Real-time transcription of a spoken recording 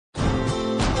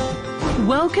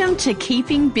Welcome to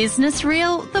Keeping Business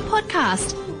Real, the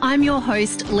podcast. I'm your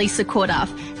host, Lisa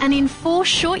Corduff, and in 4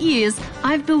 short years,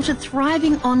 I've built a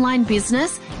thriving online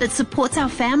business that supports our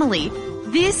family.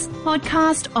 This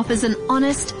podcast offers an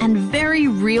honest and very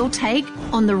real take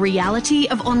on the reality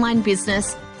of online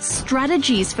business,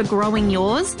 strategies for growing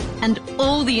yours, and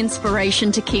all the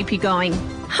inspiration to keep you going.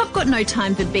 I've got no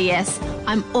time for BS.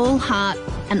 I'm all heart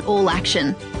and all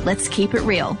action. Let's keep it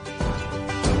real.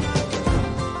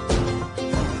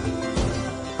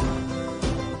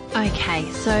 Okay,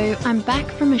 so I'm back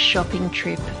from a shopping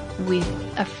trip with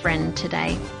a friend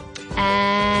today,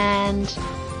 and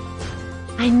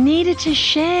I needed to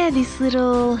share this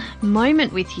little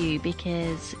moment with you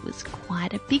because it was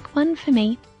quite a big one for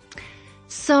me.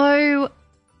 So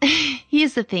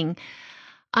here's the thing.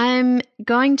 I'm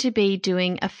going to be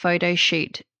doing a photo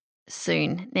shoot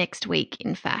soon, next week,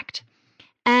 in fact,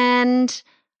 and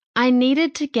I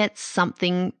needed to get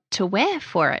something to wear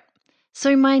for it.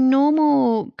 So my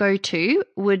normal go-to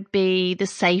would be the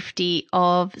safety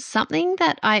of something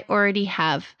that I already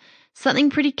have, something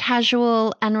pretty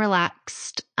casual and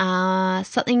relaxed,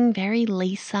 something very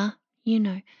Lisa, you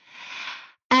know.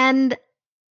 And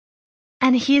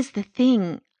here's the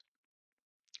thing,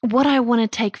 what I want to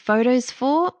take photos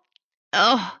for,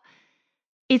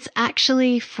 it's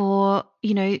actually for,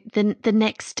 you know, the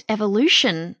next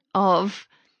evolution of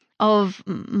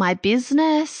my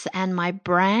business and my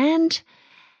brand.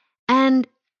 And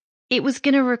it was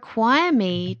going to require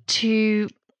me to,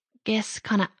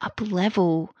 kind of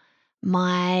up-level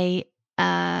my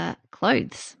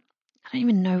clothes. I don't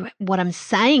even know what I'm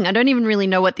saying. I don't even really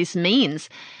know what this means.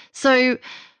 So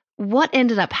what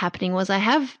ended up happening was I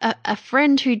have a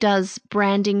friend who does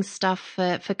branding stuff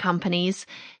for companies.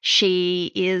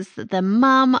 She is the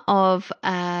mum of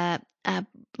a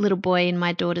little boy in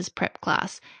my daughter's prep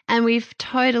class, and we've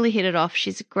totally hit it off.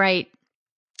 She's great.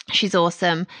 She's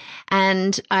awesome.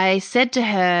 And I said to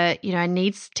her, you know, I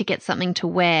need to get something to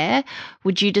wear.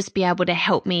 Would you just be able to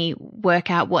help me work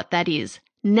out what that is?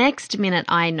 Next minute,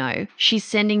 I know she's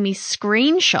sending me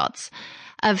screenshots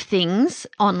of things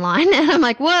online. And I'm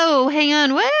like, whoa, hang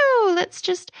on. Whoa,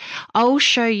 I'll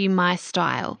show you my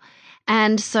style.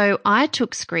 And so I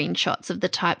took screenshots of the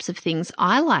types of things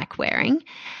I like wearing.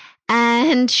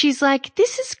 And she's like,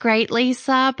 this is great,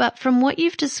 Lisa, but from what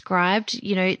you've described,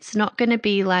 you know, it's not going to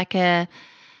be like a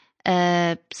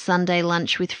Sunday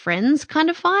lunch with friends kind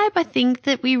of vibe. I think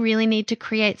that we really need to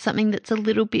create something that's a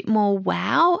little bit more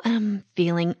wow. And I'm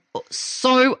feeling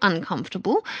so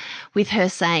uncomfortable with her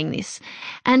saying this.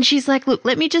 And she's like, look,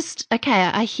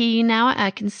 I hear you now.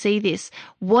 I can see this.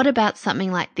 What about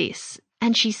something like this?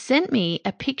 And she sent me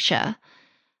a picture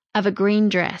of a green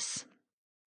dress.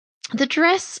 The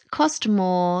dress cost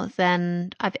more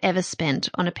than I've ever spent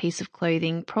on a piece of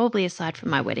clothing, probably aside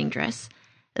from my wedding dress.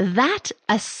 That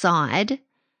aside,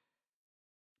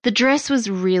 the dress was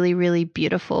really, really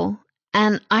beautiful,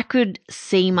 and I could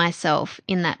see myself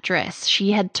in that dress.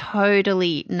 She had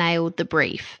totally nailed the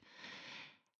brief.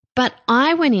 But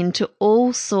I went into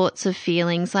all sorts of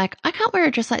feelings like, I can't wear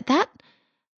a dress like that.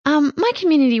 My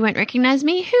community won't recognize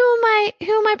me. Who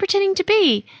am I pretending to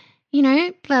be? You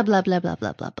know, blah, blah, blah, blah,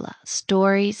 blah, blah, blah.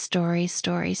 Story, story,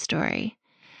 story, story.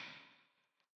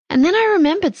 And then I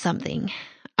remembered something.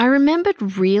 I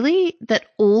remembered really that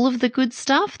all of the good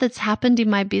stuff that's happened in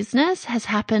my business has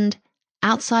happened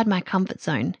outside my comfort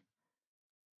zone.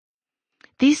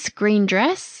 This green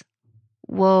dress,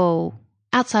 whoa,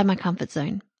 outside my comfort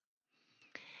zone.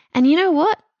 And you know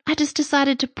what? I just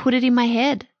decided to put it in my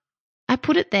head. I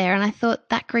put it there and I thought,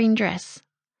 that green dress.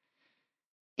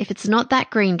 If it's not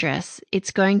that green dress, it's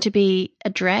going to be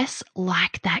a dress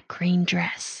like that green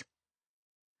dress.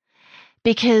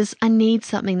 Because I need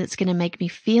something that's going to make me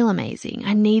feel amazing.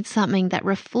 I need something that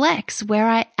reflects where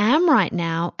I am right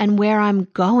now and where I'm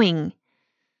going.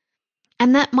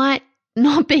 And that might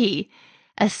not be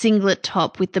a singlet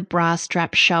top with the bra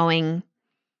strap showing,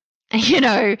 you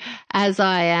know, as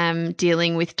I am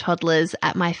dealing with toddlers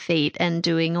at my feet and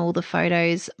doing all the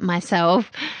photos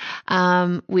myself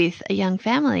with a young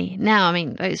family. Now, I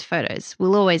mean, those photos,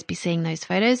 we'll always be seeing those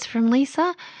photos from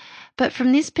Lisa. But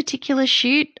from this particular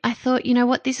shoot, I thought, you know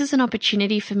what, this is an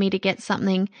opportunity for me to get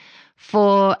something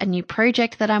for a new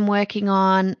project that I'm working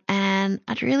on, and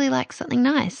I'd really like something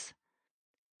nice.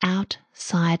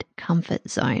 Outside comfort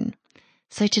zone.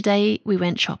 So today we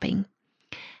went shopping.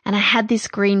 And I had this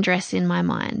green dress in my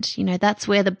mind. You know, that's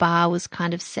where the bar was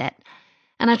kind of set.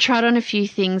 And I tried on a few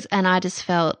things and I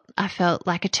felt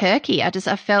like a turkey. I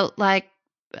felt like,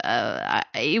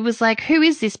 it was like, who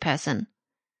is this person?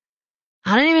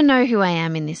 I don't even know who I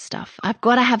am in this stuff. I've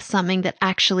got to have something that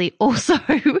actually also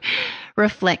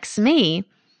reflects me.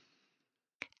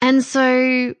 And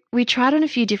so we tried on a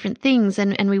few different things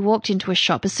and we walked into a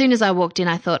shop. As soon as I walked in,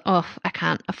 I thought, oh, I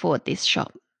can't afford this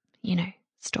shop,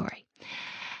 story.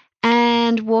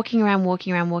 And walking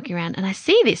around, and I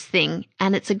see this thing,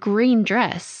 and it's a green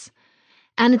dress.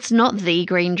 And it's not the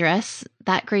green dress.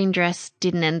 That green dress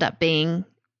didn't end up being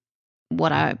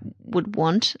what I would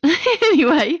want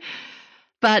anyway.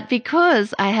 But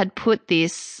because I had put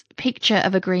this picture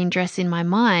of a green dress in my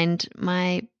mind,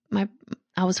 I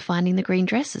was finding the green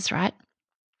dresses, right?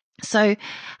 So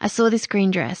I saw this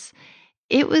green dress.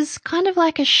 It was kind of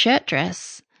like a shirt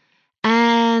dress,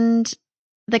 and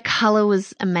the color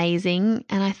was amazing.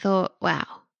 And I thought, wow,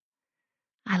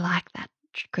 I like that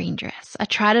green dress. I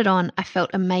tried it on. I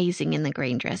felt amazing in the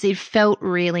green dress. It felt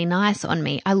really nice on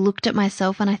me. I looked at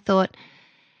myself and I thought,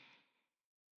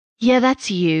 yeah, that's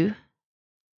you.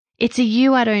 It's a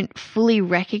you I don't fully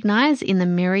recognize in the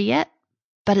mirror yet,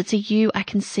 but it's a you I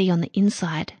can see on the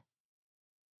inside.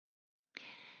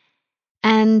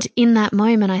 And in that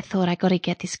moment, I thought, I got to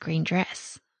get this green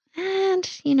dress. And,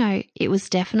 it was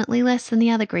definitely less than the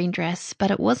other green dress,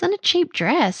 but it wasn't a cheap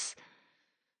dress.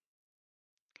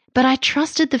 But I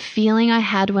trusted the feeling I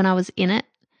had when I was in it,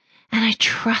 and I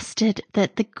trusted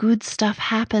that the good stuff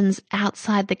happens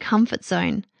outside the comfort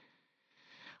zone.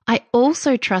 I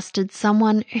also trusted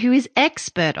someone who is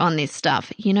expert on this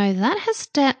stuff. That has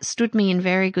stood me in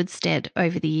very good stead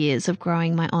over the years of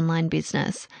growing my online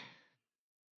business.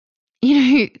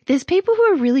 There's people who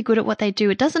are really good at what they do.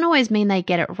 It doesn't always mean they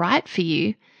get it right for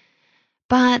you,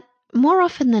 but more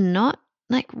often than not,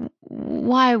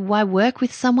 why work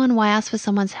with someone? Why ask for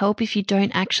someone's help if you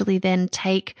don't actually then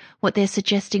take what they're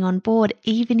suggesting on board,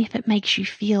 even if it makes you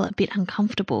feel a bit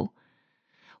uncomfortable?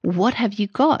 What have you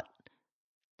got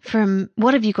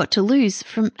to lose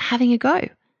from having a go?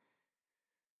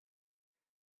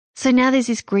 So now there's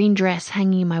this green dress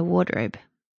hanging in my wardrobe,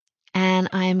 and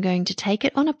I am going to take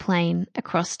it on a plane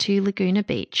across to Laguna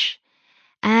Beach,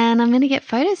 and I'm going to get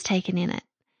photos taken in it.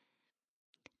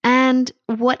 And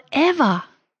whatever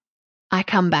I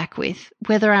come back with,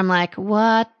 whether I'm like,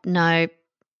 what? No,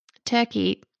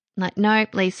 turkey. Like, no,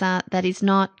 Lisa, that's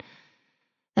not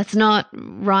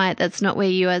right. That's not where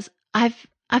you are.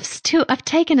 I've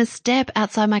taken a step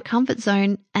outside my comfort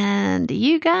zone. And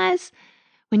you guys,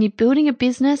 when you're building a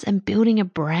business and building a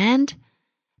brand,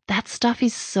 that stuff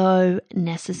is so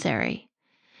necessary.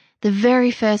 The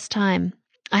very first time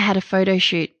I had a photo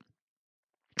shoot,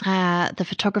 the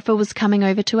photographer was coming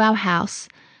over to our house.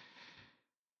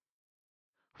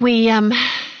 I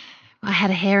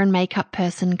had a hair and makeup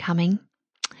person coming,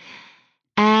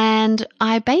 and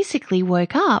I basically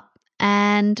woke up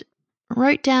and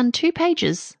wrote down 2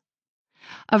 pages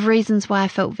of reasons why I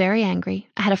felt very angry.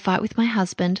 I had a fight with my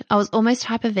husband. I was almost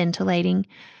hyperventilating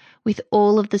with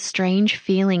all of the strange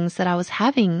feelings that I was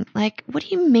having. Like, what do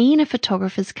you mean a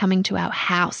photographer's coming to our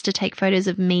house to take photos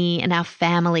of me and our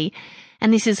family?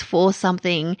 And this is for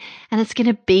something, and it's going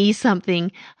to be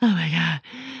something. Oh my God,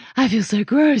 I feel so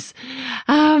gross.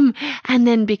 And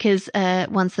then because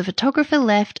once the photographer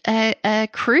left, a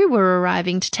crew were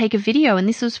arriving to take a video, and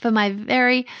this was for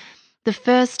the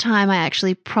first time I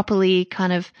actually properly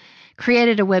kind of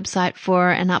created a website for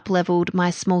and up-leveled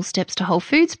my Small Steps to Whole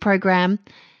Foods program.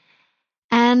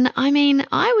 And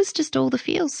I was just all the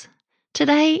feels.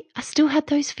 Today, I still had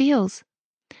those feels.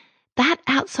 That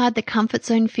outside the comfort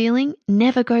zone feeling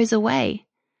never goes away.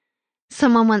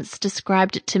 Someone once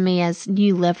described it to me as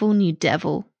new level, new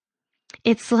devil.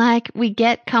 It's like we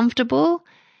get comfortable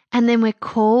and then we're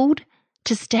called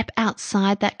to step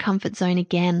outside that comfort zone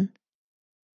again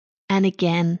and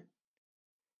again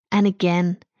and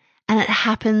again. And it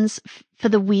happens for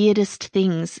the weirdest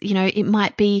things. It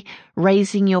might be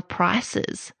raising your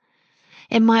prices.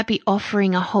 It might be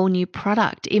offering a whole new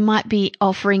product. It might be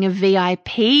offering a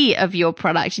VIP of your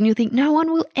product, and you think, no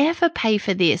one will ever pay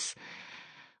for this.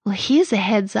 Well, here's a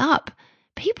heads up.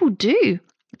 People do.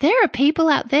 There are people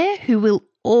out there who will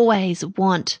always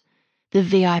want the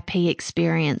VIP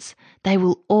experience. They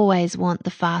will always want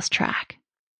the fast track.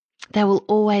 They will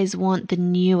always want the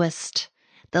newest,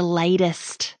 the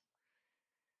latest.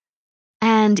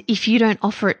 And if you don't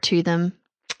offer it to them,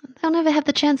 they'll never have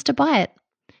the chance to buy it.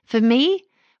 For me,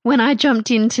 when I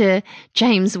jumped into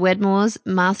James Wedmore's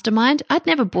mastermind, I'd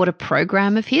never bought a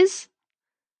program of his.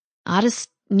 I just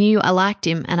knew I liked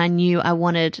him, and I knew I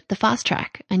wanted the fast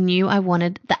track. I knew I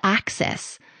wanted the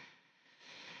access.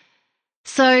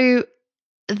 So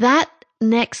that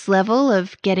next level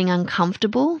of getting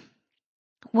uncomfortable,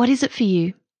 what is it for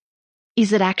you?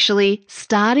 Is it actually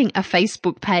starting a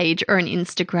Facebook page or an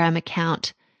Instagram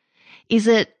account? Is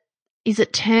it Is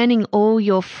it turning all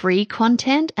your free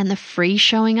content and the free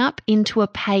showing up into a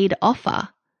paid offer?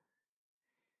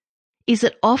 Is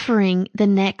it offering the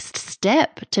next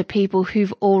step to people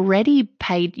who've already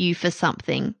paid you for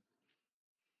something?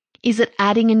 Is it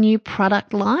adding a new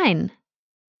product line?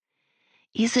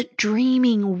 Is it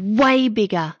dreaming way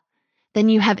bigger than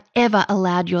you have ever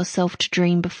allowed yourself to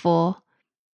dream before?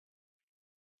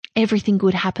 Everything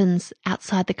good happens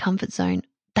outside the comfort zone.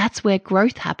 That's where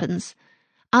growth happens.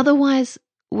 Otherwise,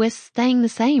 we're staying the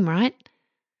same, right?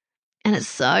 And it's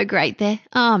so great there.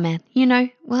 Oh man, you know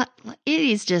what? It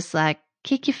is just like,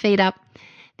 kick your feet up.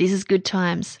 This is good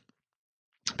times.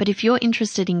 But if you're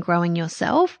interested in growing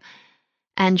yourself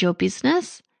and your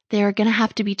business, there are going to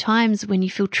have to be times when you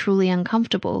feel truly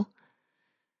uncomfortable.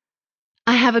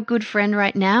 I have a good friend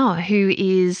right now who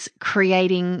is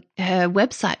creating her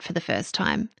website for the first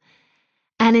time.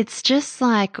 And it's just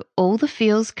like all the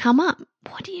feels come up.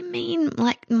 What do you mean,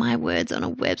 like my words on a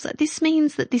website? This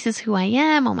means that this is who I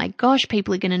am. Oh my gosh,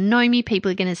 people are going to know me. People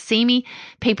are going to see me.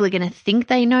 People are going to think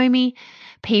they know me.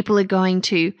 People are going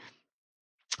to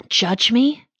judge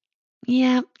me.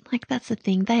 Yeah, like that's the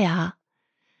thing. They are.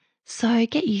 So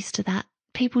get used to that.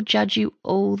 People judge you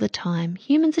all the time.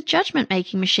 Humans are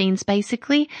judgment-making machines,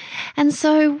 basically. And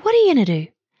so what are you going to do?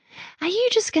 Are you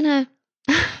just going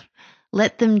to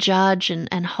let them judge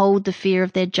and hold the fear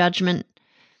of their judgment?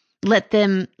 Let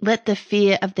the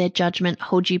fear of their judgment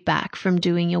hold you back from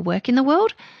doing your work in the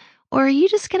world? Or are you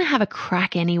just going to have a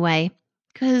crack anyway?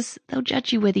 Because they'll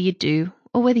judge you whether you do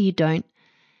or whether you don't.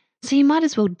 So you might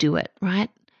as well do it, right?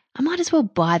 I might as well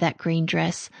buy that green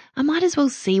dress. I might as well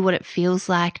see what it feels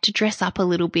like to dress up a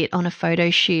little bit on a photo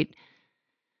shoot.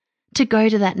 To go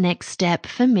to that next step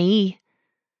for me.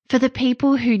 For the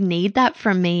people who need that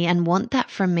from me and want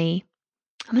that from me.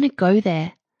 I'm going to go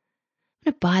there.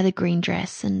 I'm going to buy the green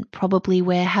dress and probably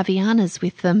wear Havaianas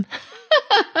with them.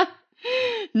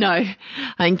 No,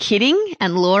 I'm kidding.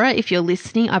 And Laura, if you're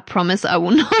listening, I promise I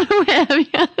will not wear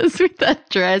Havaianas with that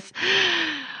dress.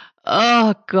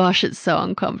 Oh gosh, it's so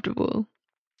uncomfortable.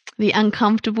 The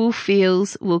uncomfortable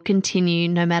feels will continue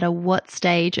no matter what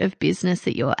stage of business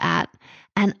that you're at.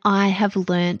 And I have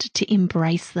learnt to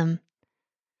embrace them.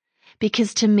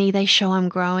 Because to me, they show I'm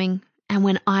growing. And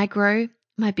when I grow,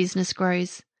 my business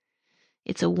grows.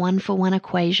 It's a 1-for-1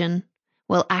 equation.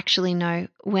 Well, actually, no.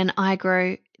 When I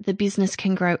grow, the business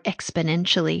can grow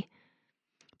exponentially.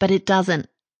 But it doesn't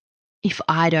if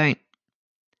I don't.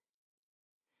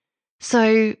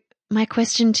 So my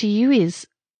question to you is,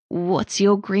 what's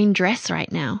your green dress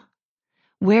right now?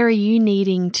 Where are you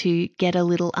needing to get a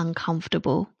little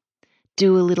uncomfortable,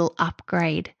 do a little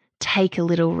upgrade, take a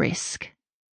little risk?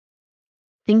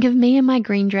 Think of me and my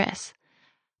green dress.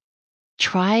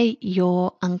 Try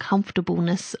your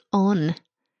uncomfortableness on.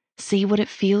 See what it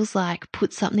feels like.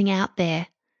 Put something out there.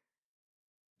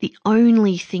 The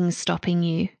only thing stopping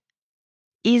you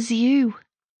is you.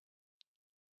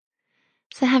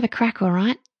 So have a crack, all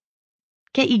right?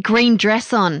 Get your green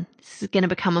dress on. This is going to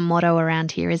become a motto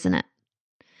around here, isn't it?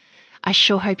 I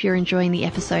sure hope you're enjoying the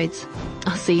episodes.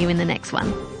 I'll see you in the next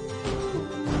one.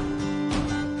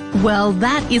 Well,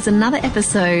 that is another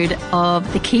episode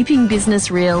of the Keeping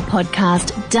Business Real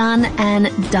podcast done and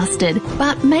dusted.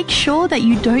 But make sure that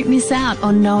you don't miss out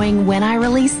on knowing when I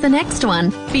release the next one.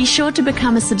 Be sure to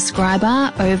become a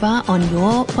subscriber over on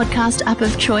your podcast app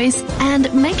of choice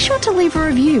and make sure to leave a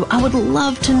review. I would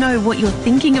love to know what you're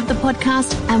thinking of the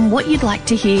podcast and what you'd like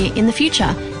to hear in the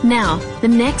future. Now, the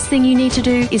next thing you need to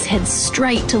do is head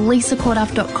straight to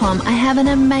lisacorduff.com. I have an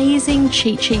amazing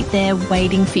cheat sheet there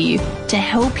waiting for you to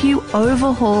help you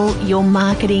overhaul your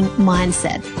marketing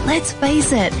mindset. Let's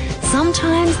face it,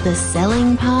 sometimes the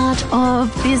selling part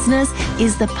of business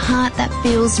is the part that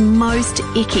feels most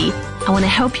icky. I want to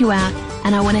help you out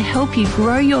and I want to help you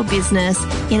grow your business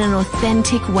in an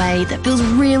authentic way that feels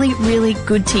really, really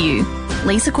good to you.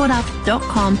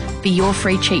 lisacorduff.com for your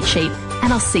free cheat sheet.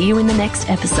 And I'll see you in the next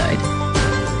episode.